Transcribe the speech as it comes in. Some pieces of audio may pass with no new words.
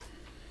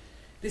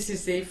This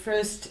is the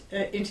first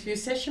interview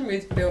session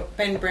with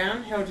Ben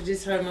Brown, held at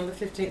his home on the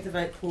 15th of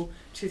April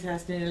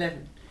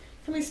 2011.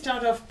 Can we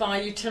start off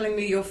by you telling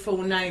me your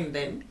full name,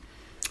 Ben?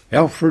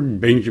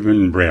 Alfred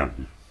Benjamin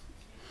Brown,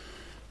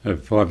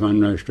 of 5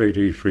 Munro Street,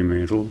 East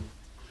Fremantle.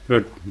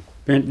 But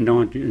spent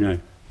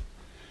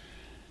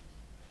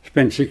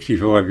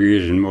 65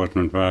 years in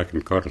Mosman Park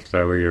and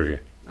Cottesloe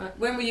area.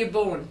 When were you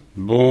born?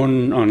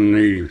 Born on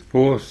the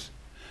 4th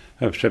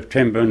of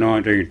September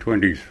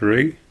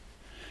 1923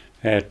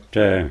 at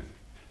 5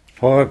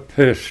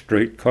 Perth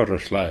Street,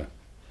 Cottesloe.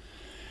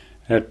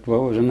 At,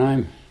 what was the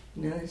name?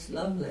 Nurse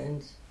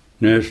Loveland's.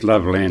 Nurse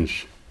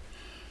Loveland's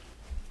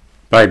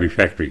baby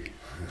factory.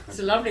 It's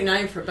a lovely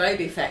name for a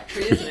baby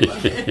factory,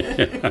 isn't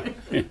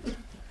it?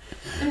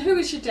 And who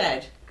was your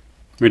dad?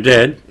 My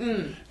dad?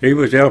 He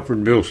was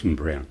Alfred Bilson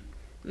Brown,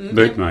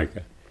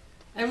 bootmaker.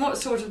 And what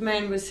sort of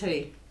man was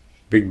he?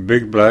 Big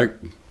bloke,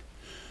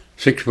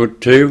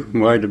 6'2",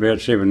 weighed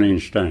about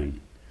 17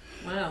 stone.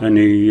 Wow. And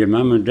your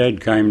mum and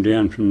dad came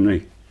down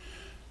from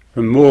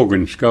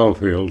Morgan,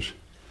 Scholefields,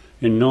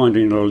 in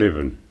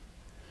 1911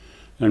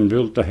 and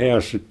built the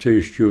house at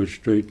 2 Stewart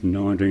Street in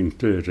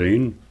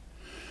 1913.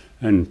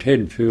 And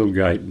Ted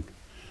Fieldgate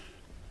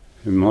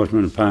in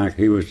Mosman Park,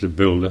 he was the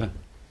builder.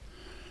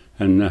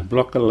 And the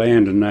block of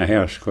land in the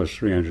house cost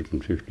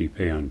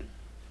 £350.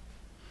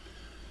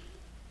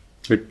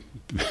 But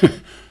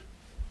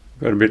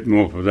got a bit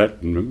more for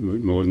that,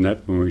 more than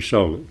that when we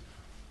sold it.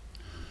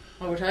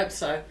 I would hope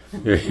so.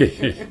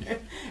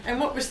 And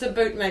what was the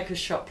bootmaker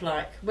shop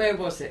like? Where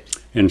was it?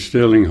 In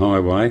Stirling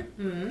Highway.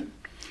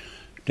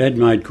 Dad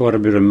made quite a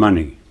bit of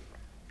money,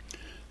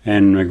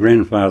 and my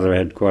grandfather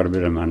had quite a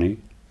bit of money,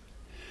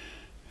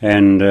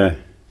 and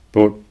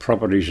bought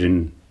properties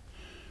in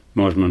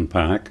Mosman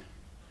Park.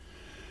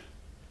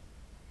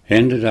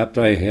 Ended up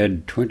they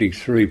had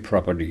 23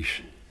 properties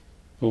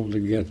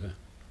altogether.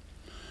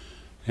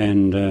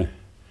 And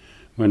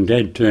when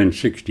Dad turned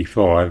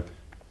 65,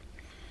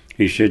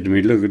 he said to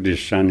me, "Look at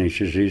this, son," he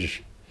says, "here's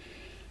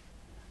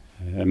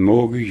a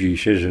mortgage," he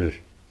says,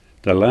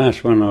 "the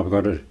last one I've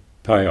got to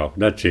pay off.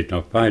 That's it,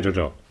 I've paid it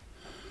off."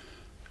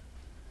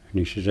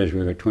 And he says,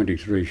 "We've got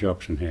 23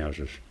 shops and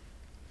houses."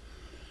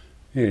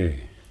 Yeah.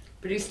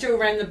 But he still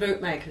ran the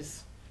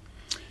bootmakers?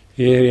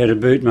 Yeah, he had a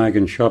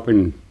bootmaking shop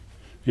in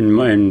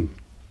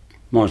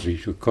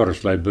Mossie's, or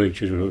Cottesloe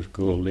Beach as it was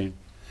called then,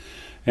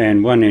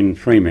 and one in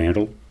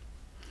Fremantle,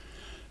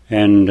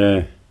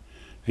 and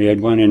he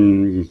had one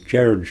in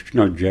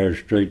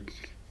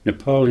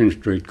Napoleon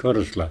Street,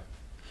 Cottesloe,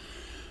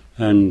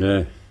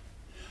 and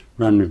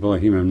run by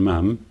him and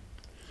Mum.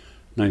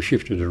 They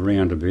shifted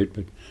around a bit,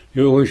 but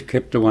he always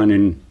kept the one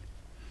in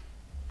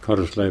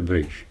Cottesloe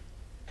Beach,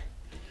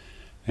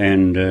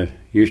 and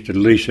used to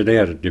lease it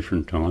out at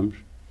different times,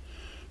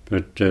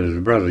 but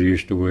the brother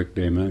used to work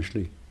there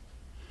mostly.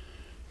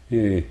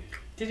 Yeah.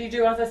 Did he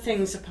do other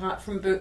things apart from